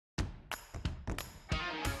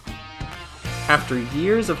After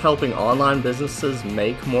years of helping online businesses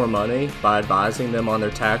make more money by advising them on their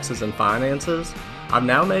taxes and finances, I've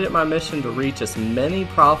now made it my mission to reach as many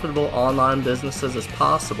profitable online businesses as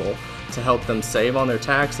possible to help them save on their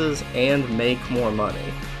taxes and make more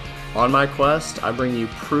money. On my quest, I bring you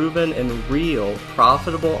proven and real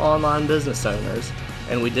profitable online business owners,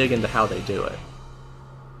 and we dig into how they do it.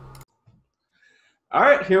 All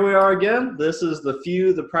right, here we are again. This is The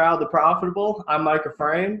Few, The Proud, The Profitable. I'm Micah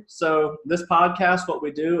Frame. So this podcast, what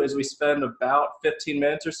we do is we spend about 15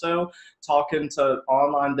 minutes or so talking to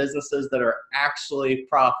online businesses that are actually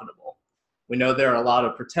profitable. We know there are a lot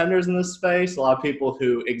of pretenders in this space, a lot of people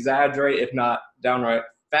who exaggerate, if not downright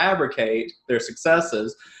fabricate their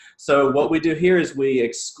successes. So what we do here is we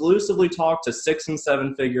exclusively talk to 6- and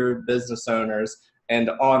 7-figure business owners and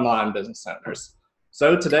online business owners.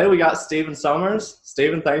 So today we got Stephen Somers.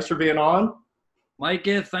 Stephen, thanks for being on.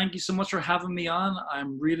 Micah, thank you so much for having me on.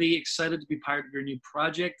 I'm really excited to be part of your new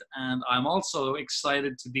project, and I'm also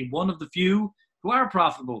excited to be one of the few who are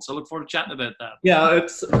profitable. So I look forward to chatting about that. Yeah,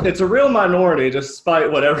 it's a real minority, despite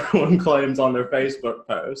what everyone claims on their Facebook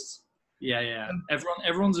posts. Yeah.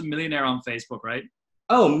 Everyone's a millionaire on Facebook, right?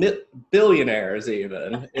 Oh, billionaires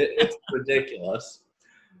even. It's ridiculous.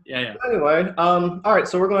 Yeah. Anyway, all right.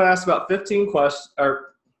 So we're going to ask about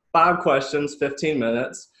 5 questions, 15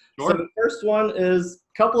 minutes. Sure. So the first one is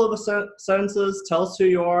a couple of sentences. Tell us who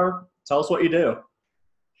you are. Tell us what you do.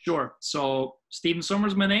 Sure. So Stephen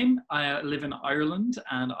Somers is my name. I live in Ireland,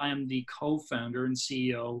 and I am the co-founder and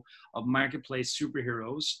CEO of Marketplace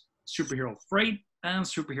Superheroes, Superhero Freight, and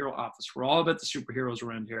Superhero Office. We're all about the superheroes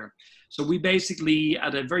around here. So we basically,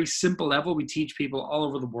 at a very simple level, we teach people all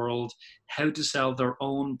over the world how to sell their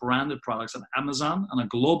own branded products on Amazon on a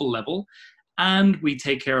global level. And we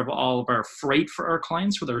take care of all of our freight for our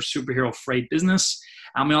clients with our Superhero Freight business.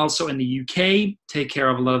 And we also, in the UK, take care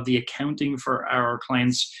of a lot of the accounting for our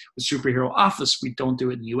clients with Superhero Office. We don't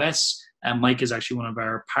do it in the US. Mike is actually one of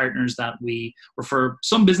our partners that we refer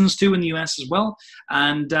some business to in the US as well.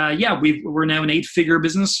 And we're now an 8-figure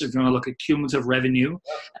business. If you want to look at cumulative revenue,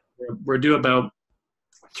 we're due about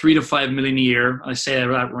 3 to 5 million a year. I say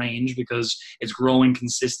that range because it's growing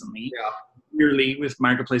consistently. Yearly with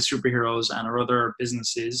Marketplace Superheroes and our other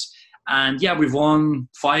businesses. And yeah, we've won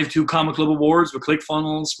 5 Comic Club awards with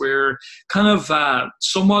ClickFunnels. We're kind of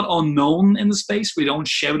somewhat unknown in the space. We don't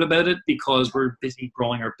shout about it because we're busy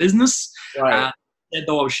growing our business. Right.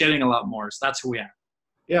 Though I was shouting a lot more. So that's who we are.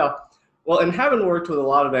 Yeah. Well, and having worked with a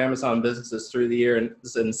lot of Amazon businesses through the year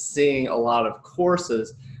and seeing a lot of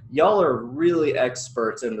courses, y'all are really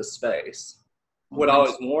experts in the space. What I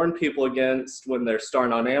always warn people against when they're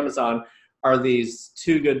starting on Amazon are these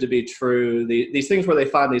too good to be true, these things where they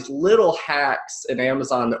find these little hacks in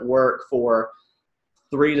Amazon that work for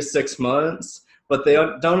 3 to 6 months, but they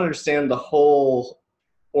don't understand the whole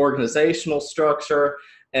organizational structure.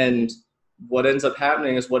 And what ends up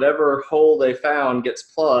happening is whatever hole they found gets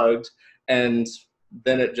plugged, and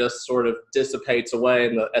then it just sort of dissipates away.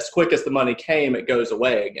 And as quick as the money came, it goes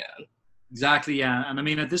away again. Exactly, yeah. And I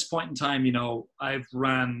mean, at this point in time, I've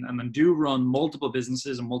run and I do run multiple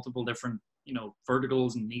businesses and multiple different,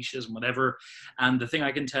 verticals and niches and whatever. And the thing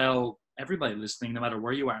I can tell everybody listening, no matter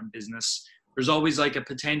where you are in business, there's always like a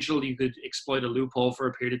potential you could exploit a loophole for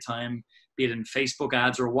a period of time, be it in Facebook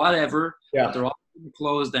ads or whatever. Yeah. But they're all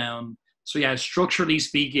closed down. So yeah, structurally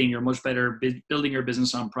speaking, you're much better building your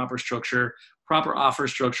business on proper structure, proper offer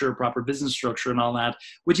structure, proper business structure and all that,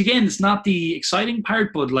 which again, it's not the exciting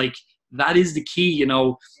part, but like, that is the key.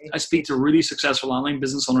 I speak to really successful online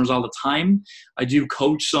business owners all the time. I do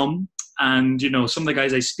coach some, and some of the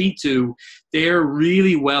guys I speak to, they're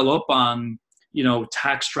really well up on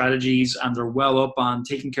tax strategies, and they're well up on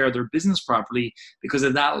taking care of their business properly, because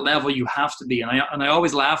at that level you have to be. And I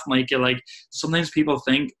always laugh, Mike, like sometimes people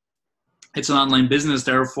think it's an online business,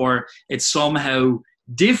 therefore it's somehow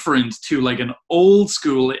different to like an old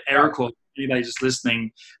school air quote, anybody just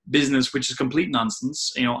listening, business, which is complete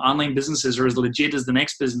nonsense. Online businesses are as legit as the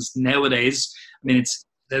next business nowadays. I mean, it's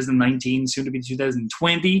 2019, soon to be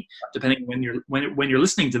 2020, depending when you're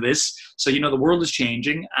listening to this. So the world is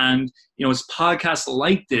changing, and it's podcasts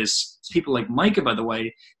like this, it's people like Micah, by the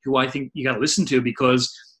way, who I think you got to listen to, because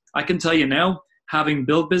I can tell you now, having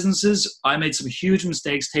built businesses, I made some huge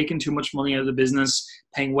mistakes, taking too much money out of the business,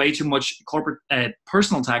 paying way too much corporate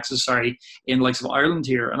personal taxes, in the likes of Ireland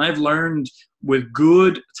here. And I've learned with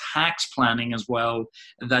good tax planning as well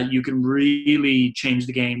that you can really change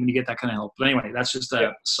the game when you get that kind of help. But anyway, that's just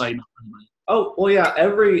a side note. Oh, well, yeah,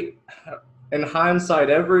 in hindsight,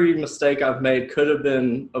 every mistake I've made could have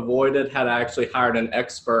been avoided had I actually hired an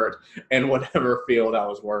expert in whatever field I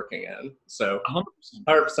was working in. So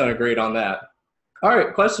 100% agreed on that. All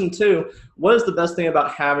right, question 2. What is the best thing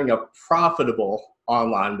about having a profitable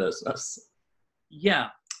online business? Yeah,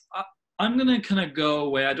 I'm going to kind of go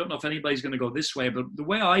away. I don't know if anybody's going to go this way, but the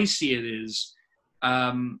way I see it is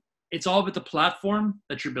it's all about the platform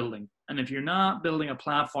that you're building. And if you're not building a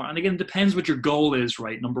platform, and again, it depends what your goal is,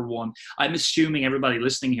 right? Number one, I'm assuming everybody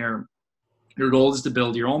listening here, your goal is to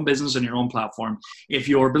build your own business and your own platform. If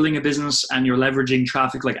you're building a business and you're leveraging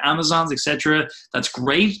traffic like Amazon's, etc., that's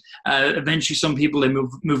great. Eventually, some people, they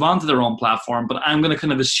move on to their own platform, but I'm going to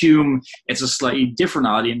kind of assume it's a slightly different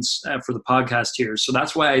audience for the podcast here. So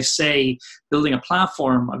that's why I say building a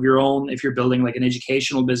platform of your own, if you're building like an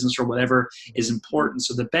educational business or whatever, is important.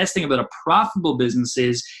 So the best thing about a profitable business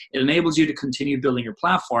is it enables you to continue building your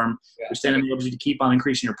platform, which then enables you to keep on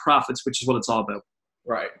increasing your profits, which is what it's all about.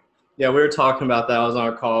 Right. Yeah, we were talking about that. I was on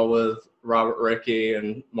a call with Robert Ricky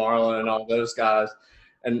and Marlon and all those guys.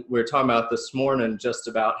 And we were talking about this morning just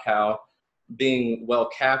about how being well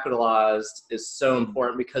capitalized is so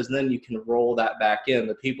important, because then you can roll that back in.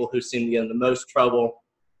 The people who seem to get in the most trouble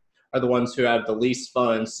are the ones who have the least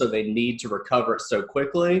funds, so they need to recover it so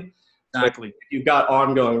quickly. Exactly. So if you've got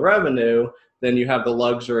ongoing revenue, then you have the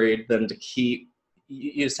luxury then to keep,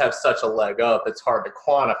 you just have such a leg up. It's hard to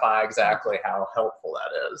quantify exactly how helpful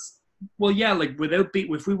that is. Well, yeah, like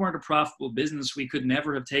if we weren't a profitable business, we could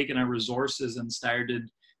never have taken our resources and started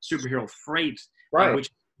Superhero Freight, right? Which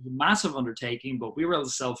is a massive undertaking, but we were able to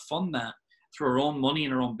self-fund that through our own money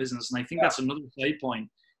and our own business. And I think that's another side point.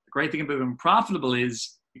 The great thing about being profitable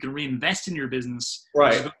is you can reinvest in your business,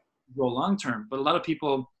 right? Grow long-term. But a lot of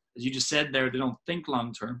people, as you just said there, they don't think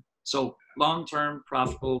long-term. So long-term,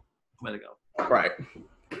 profitable, way to go. Right,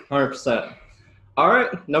 100%. All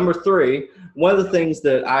right, number 3, one of the things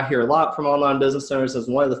that I hear a lot from online business owners is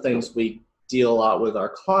one of the things we deal a lot with our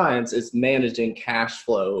clients is managing cash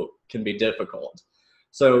flow can be difficult.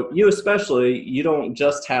 So you especially, you don't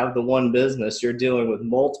just have the one business, you're dealing with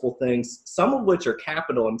multiple things, some of which are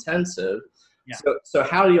capital intensive. Yeah. So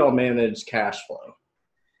how do y'all manage cash flow?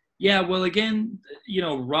 Yeah, well, again,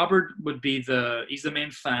 Robert would be he's the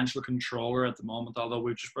main financial controller at the moment, although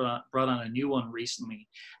we've just brought on a new one recently.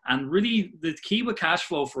 And really, the key with cash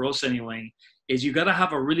flow for us anyway, is you got to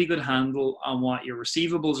have a really good handle on what your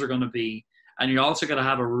receivables are going to be. And you also got to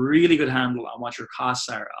have a really good handle on what your costs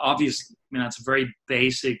are. Obviously, I mean, that's very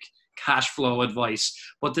basic cash flow advice.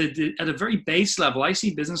 But at a very base level, I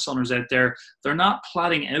see business owners out there, they're not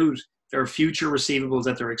plotting out their future receivables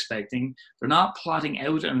that they're expecting. They're not plotting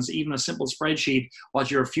out, and it's even a simple spreadsheet,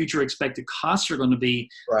 what your future expected costs are going to be.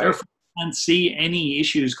 Right. Therefore, you can't see any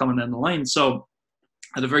issues coming down the line. So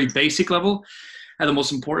at a very basic level, the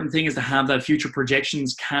most important thing is to have that future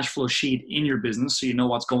projections cash flow sheet in your business, so you know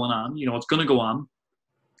what's going on, you know what's going to go on.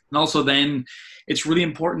 And also then it's really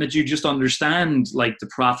important that you just understand like the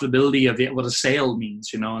profitability of what a sale means,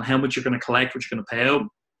 and how much you're going to collect, what you're going to pay out.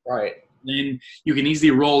 Right. Then you can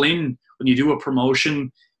easily roll in when you do a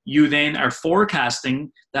promotion. You then are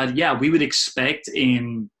forecasting that, yeah, we would expect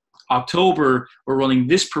in October, we're running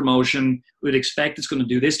this promotion. We'd expect it's going to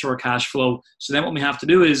do this to our cash flow. So then what we have to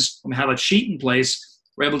do is when we have a sheet in place,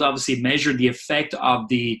 we're able to obviously measure the effect of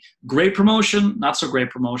the great promotion, not so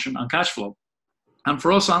great promotion on cash flow. And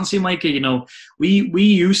for us, honestly, Micah, we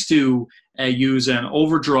used to use an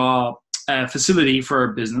overdraw facility for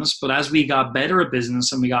our business, but as we got better at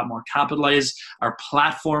business and we got more capitalized, our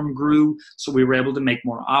platform grew, so we were able to make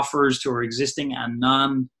more offers to our existing and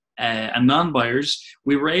non-buyers.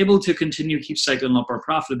 We were able to continue to keep cycling up our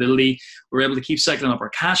profitability. We were able to keep cycling up our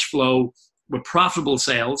cash flow with profitable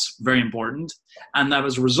sales, very important. And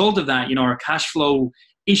as a result of that, our cash flow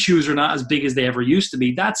issues are not as big as they ever used to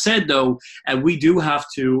be. That said, though, we do have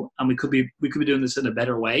to, and we could be doing this in a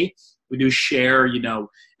better way. We do share,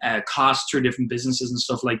 costs through different businesses and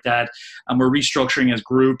stuff like that. And we're restructuring as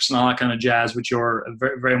groups and all that kind of jazz, which you're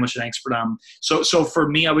very, very much an expert on. So for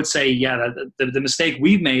me, I would say, yeah, the mistake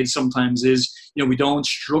we've made sometimes is, we don't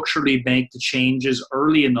structurally make the changes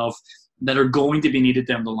early enough that are going to be needed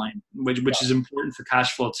down the line, which is important for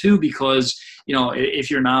cash flow too, because,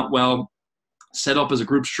 if you're not well set up as a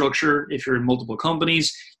group structure, if you're in multiple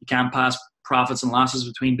companies, you can't pass profits and losses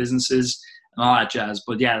between businesses and all that jazz.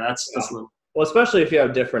 But yeah, that's a little. Well, especially if you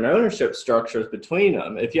have different ownership structures between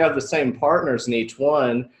them. If you have the same partners in each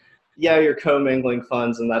one, yeah, you're commingling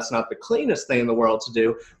funds, and that's not the cleanest thing in the world to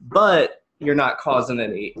do, but you're not causing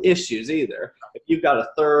any issues either. If you've got a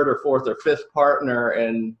third or fourth or fifth partner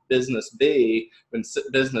in business B, when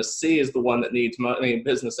business C is the one that needs money and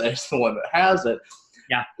business A is the one that has it,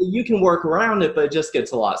 yeah, you can work around it, but it just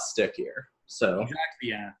gets a lot stickier. So exactly,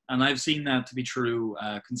 yeah. And I've seen that to be true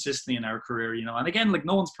consistently in our career, you know. And again, like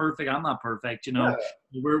no one's perfect. I'm not perfect, you know.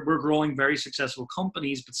 yeah, We're growing very successful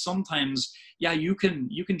companies, but sometimes, yeah, you can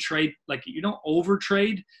trade, like you don't over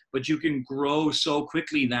trade, but you can grow so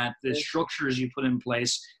quickly that the structures you put in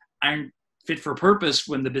place aren't fit for purpose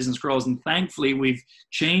when the business grows. And thankfully, we've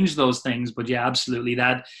changed those things. But yeah, absolutely,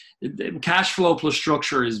 that cash flow plus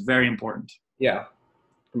structure is very important. yeah,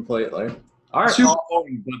 completely. All right. Super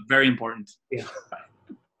boring, but very important. Yeah.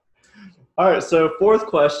 All right. So fourth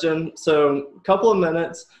question. So a couple of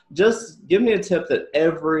minutes. Just give me a tip that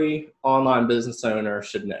every online business owner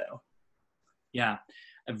should know. Yeah.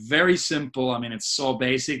 Very simple. I mean, it's so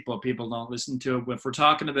basic, but people don't listen to it. If we're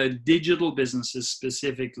talking about digital businesses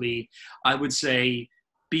specifically, I would say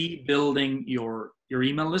be building your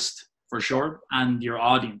email list for sure, and your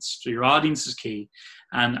audience. So your audience is key.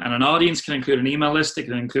 And an audience can include an email list. It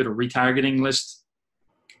can include a retargeting list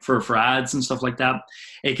for ads and stuff like that.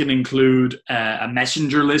 It can include a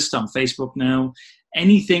messenger list on Facebook now.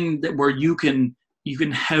 Anything that where you can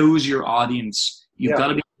house your audience. You've got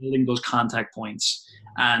to be building those contact points.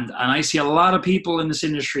 And I see a lot of people in this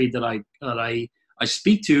industry that I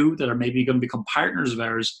speak to that are maybe going to become partners of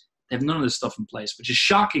ours. They have none of this stuff in place, which is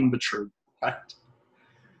shocking but true. Right.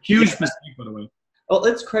 Huge mistake, by the way. Well,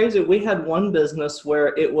 it's crazy. We had one business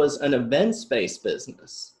where it was an events-based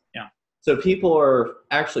business. Yeah. So people are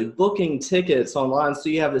actually booking tickets online. So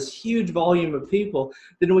you have this huge volume of people.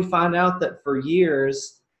 Then we find out that for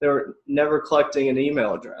years, they were never collecting an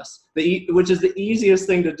email address, which is the easiest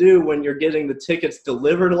thing to do when you're getting the tickets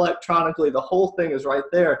delivered electronically. The whole thing is right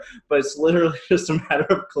there, but it's literally just a matter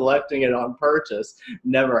of collecting it on purchase.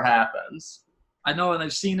 Never happens. I know, and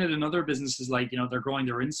I've seen it in other businesses, like, you know, they're growing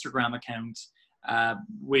their Instagram account,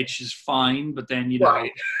 which is fine, but then, you know,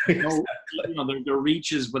 Right. exactly. You know their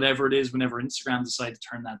reach is whatever it is whenever Instagram decides to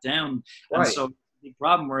turn that down. Right. And so the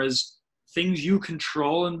problem, whereas things you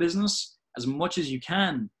control in business as much as you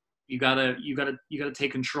can, you gotta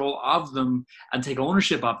take control of them and take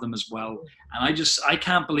ownership of them as well. And I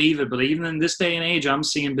can't believe it, but even in this day and age, I'm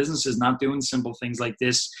seeing businesses not doing simple things like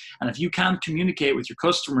this. And if you can't communicate with your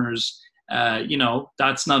customers, you know,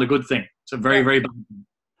 that's not a good thing. It's a very, very bad thing.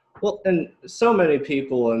 Well, and so many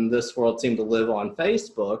people in this world seem to live on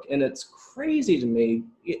Facebook, and it's crazy to me.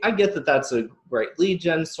 I get that that's a great lead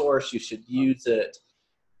gen source. You should use it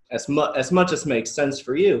as much as makes sense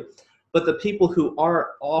for you. But the people who aren't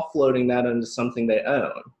offloading that into something they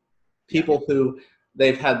own, people who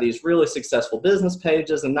they've had these really successful business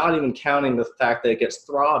pages and not even counting the fact that it gets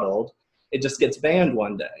throttled, it just gets banned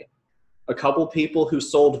one day. A couple people who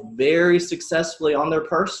sold very successfully on their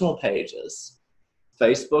personal pages.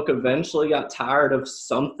 Facebook eventually got tired of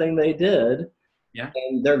something they did,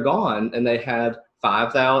 and they're gone. And they had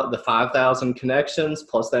 5,000 connections,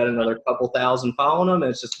 plus they had another couple thousand following them,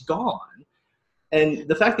 and it's just gone. And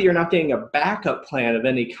the fact that you're not getting a backup plan of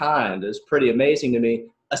any kind is pretty amazing to me,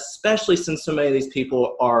 especially since so many of these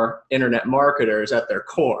people are internet marketers at their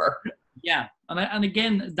core. Yeah, and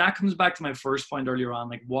again, that comes back to my first point earlier on.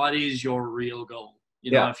 Like, what is your real goal?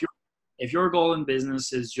 You know, if your goal in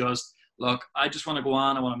business is just, look, I just want to go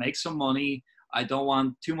on, I want to make some money, I don't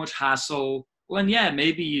want too much hassle, well, then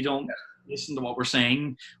maybe you don't listen to what we're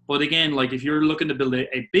saying. But again, like if you're looking to build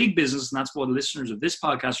a big business, and that's what listeners of this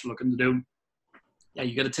podcast are looking to do,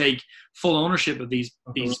 you got to take full ownership of these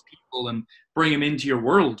people and bring them into your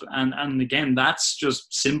world. And again, that's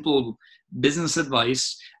just simple business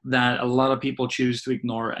advice that a lot of people choose to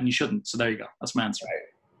ignore, and you shouldn't. So there you go. That's my answer.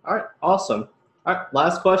 All right. Awesome. All right.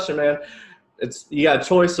 Last question, man. You got a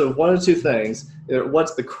choice of one of two things.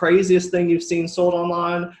 What's the craziest thing you've seen sold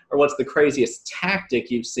online, or what's the craziest tactic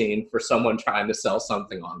you've seen for someone trying to sell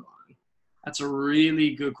something online? That's a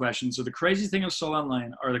really good question. So the craziest thing I've sold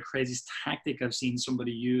online, or the craziest tactic I've seen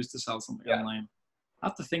somebody use to sell something online? I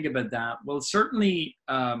have to think about that. Well, certainly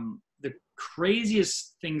the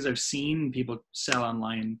craziest things I've seen people sell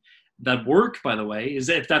online that work, by the way, is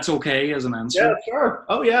if that's okay as an answer. Yeah, sure.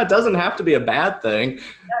 Oh, yeah. It doesn't have to be a bad thing.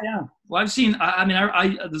 Yeah. Well, I've seen,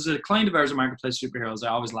 I there's a client of ours at Marketplace Superheroes. I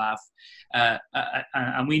always laugh.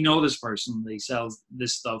 And we know this person. He sells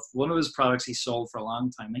this stuff. One of his products he sold for a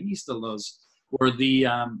long time, and he still does, were the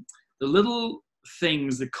little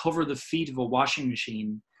things that cover the feet of a washing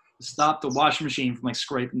machine to stop the washing machine from like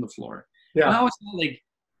scraping the floor. Yeah. And I was like,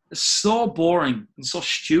 it's so boring and so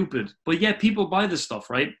stupid. But yet people buy this stuff,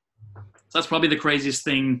 right? So that's probably the craziest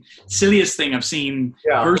thing, silliest thing I've seen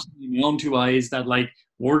personally in my own two eyes that like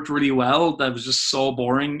worked really well. That was just so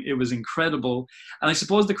boring. It was incredible. And I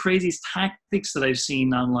suppose the craziest tactics that I've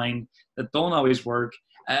seen online that don't always work,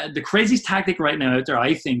 the craziest tactic right now out there,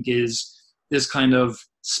 I think, is this kind of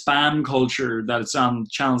spam culture that's on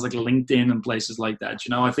channels like LinkedIn and places like that.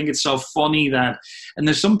 You know, I think it's so funny that, and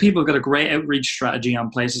there's some people who've got a great outreach strategy on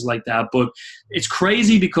places like that, but it's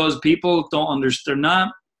crazy because people don't understand.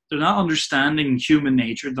 They're not understanding human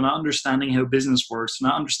nature. They're not understanding how business works. They're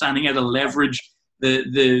not understanding how to leverage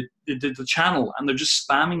the channel, and they're just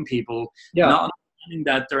spamming people. Yeah. Not understanding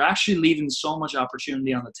that they're actually leaving so much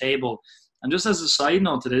opportunity on the table. And just as a side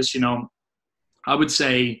note to this, you know, I would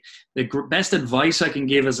say the best advice I can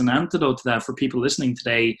give as an antidote to that for people listening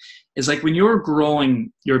today is, like, when you're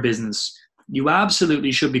growing your business, you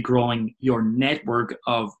absolutely should be growing your network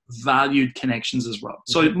of valued connections as well.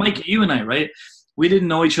 So Mike, you and I, right? We didn't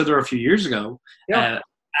know each other a few years ago. Yeah.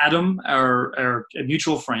 Adam, our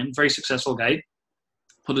mutual friend, very successful guy,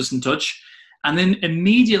 put us in touch. And then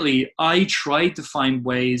immediately I tried to find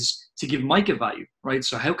ways to give Mike a value, right?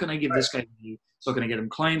 So how can I give this guy value? So can I get him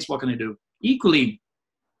clients? What can I do? Equally,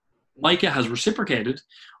 Micah has reciprocated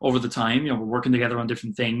over the time. You know, we're working together on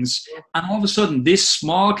different things. And all of a sudden, this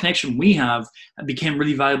small connection we have became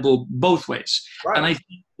really valuable both ways. Right. And I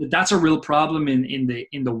think that's a real problem in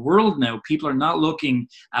the world now. People are not looking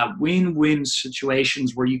at win-win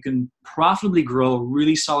situations where you can profitably grow a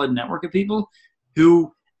really solid network of people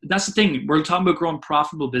who, that's the thing, we're talking about growing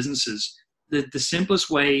profitable businesses. The simplest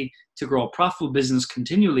way to grow a profitable business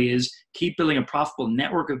continually is keep building a profitable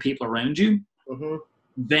network of people around you. Mm-hmm.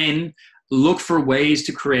 Then look for ways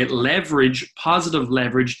to create leverage, positive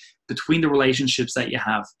leverage between the relationships that you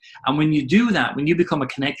have. And when you do that, when you become a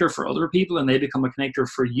connector for other people and they become a connector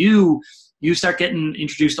for you, you start getting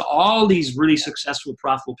introduced to all these really successful,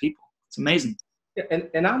 profitable people. It's amazing.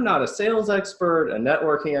 And I'm not a sales expert, a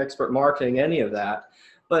networking expert, marketing, any of that.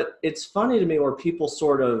 But it's funny to me where people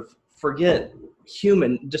sort of forget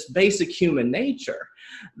just basic human nature,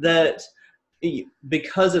 that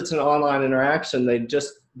because it's an online interaction,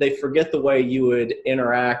 they forget the way you would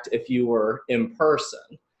interact if you were in person.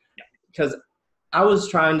 Because I was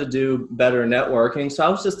trying to do better networking, so I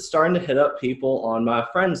was just starting to hit up people on my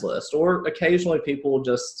friends list, or occasionally people will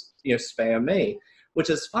just, you know, spam me, which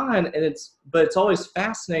is fine. But it's always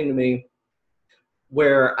fascinating to me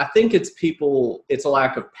where I think it's a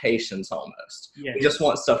lack of patience almost. Yeah. You just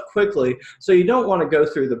want stuff quickly. So you don't want to go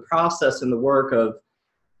through the process and the work of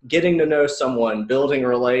getting to know someone, building a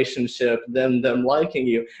relationship, then them liking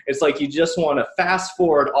you. It's like you just want to fast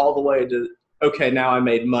forward all the way to, okay, now I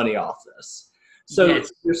made money off this. So yes.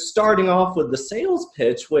 You're starting off with the sales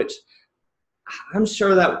pitch, which I'm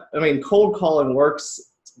sure that, I mean, cold calling works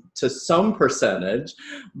to some percentage,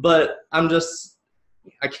 but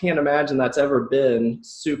I can't imagine that's ever been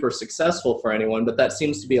super successful for anyone, but that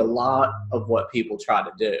seems to be a lot of what people try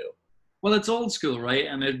to do. Well, it's old school, right?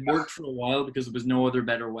 And it worked for a while because there was no other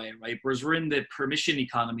better way, right? Whereas we're in the permission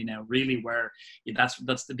economy now, really, where that's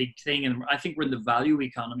the big thing. And I think we're in the value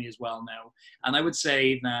economy as well now. And I would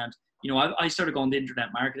say that, you know, I started going to internet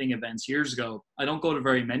marketing events years ago. I don't go to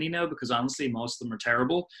very many now because honestly, most of them are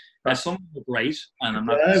terrible. Some of them are great. And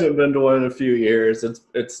I haven't been to one in a few years.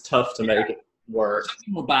 It's tough to make it work. Some of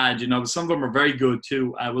them are bad, you know. Some of them are very good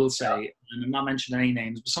too, I will say. Yeah. And I'm not mentioning any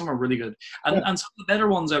names, but some are really good. And some of the better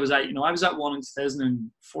ones I was at, you know, I was at one in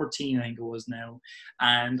 2014, I think it was now.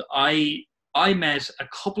 And I met a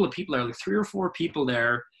couple of people there, like 3 or 4 people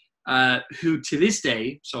there, who to this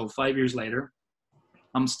day, so 5 years later,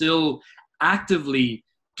 I'm still actively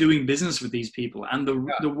doing business with these people. And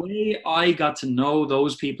the way I got to know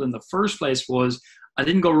those people in the first place was I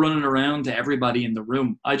didn't go running around to everybody in the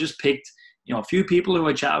room. I just picked, you know, a few people who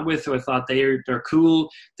I chatted with who I thought they're cool.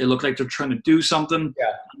 They look like they're trying to do something.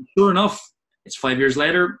 Yeah. And sure enough, it's 5 years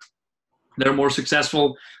later. They're more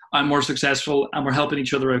successful. I'm more successful, and we're helping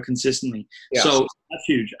each other out consistently. Yeah. So that's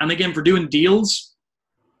huge. And again, for doing deals,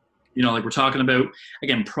 you know, like we're talking about,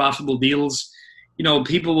 again, profitable deals, you know,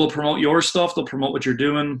 people will promote your stuff. They'll promote what you're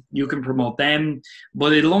doing. You can promote them.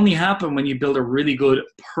 But it'll only happen when you build a really good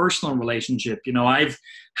personal relationship. You know, I've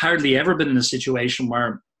hardly ever been in a situation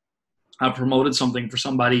where I promoted something for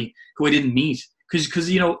somebody who I didn't meet.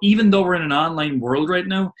 Because, you know, even though we're in an online world right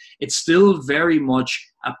now, it's still very much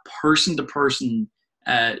a person-to-person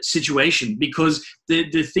situation. Because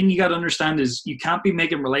the thing you got to understand is you can't be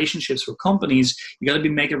making relationships with companies. You got to be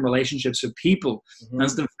making relationships with people. Mm-hmm. And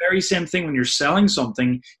it's the very same thing when you're selling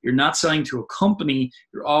something. You're not selling to a company.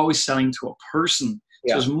 You're always selling to a person.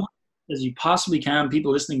 Yeah. So as much as you possibly can,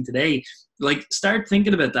 people listening today, like, start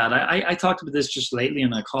thinking about that. I talked about this just lately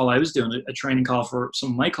in a call I was doing, a training call for some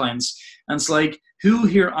of my clients. And it's like, who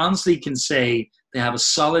here honestly can say they have a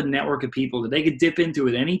solid network of people that they could dip into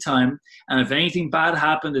at any time, and if anything bad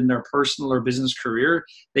happened in their personal or business career,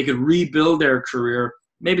 they could rebuild their career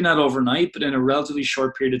maybe not overnight, but in a relatively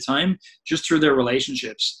short period of time, just through their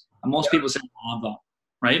relationships. And most people say, I don't have that,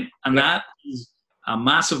 right? And that is a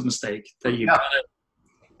massive mistake that you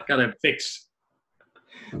gotta fix.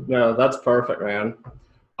 No, that's perfect, man.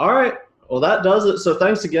 All right. Well, that does it. So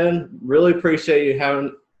thanks again. Really appreciate you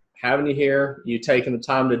having you here, you taking the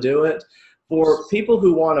time to do it. For people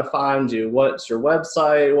who want to find you, what's your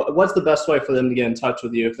website? What's the best way for them to get in touch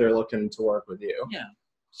with you if they're looking to work with you? Yeah.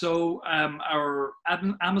 So our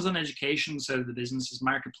Amazon education side of the business is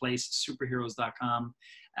marketplacesuperheroes.com.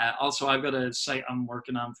 Also, I've got a site I'm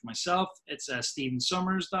working on for myself. It's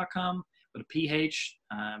stevensummers.com with a PH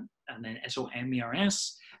and then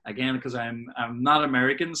SOMERS. Again, because I'm not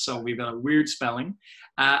American, so we've got a weird spelling.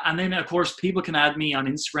 And then, of course, people can add me on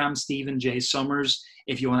Instagram, Stephen J. Summers,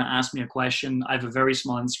 if you want to ask me a question. I have a very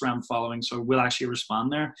small Instagram following, so we'll actually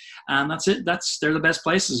respond there. And that's it. They're the best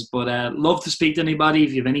places. But love to speak to anybody.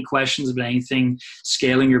 If you have any questions about anything,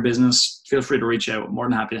 scaling your business, feel free to reach out. I'm more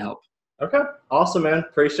than happy to help. Okay. Awesome, man.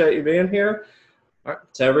 Appreciate you being here. All right.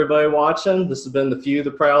 To everybody watching, this has been The Few, the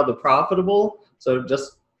Proud, the Profitable. So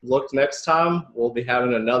just look next time. We'll be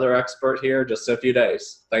having another expert here just in a few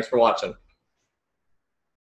days. Thanks for watching.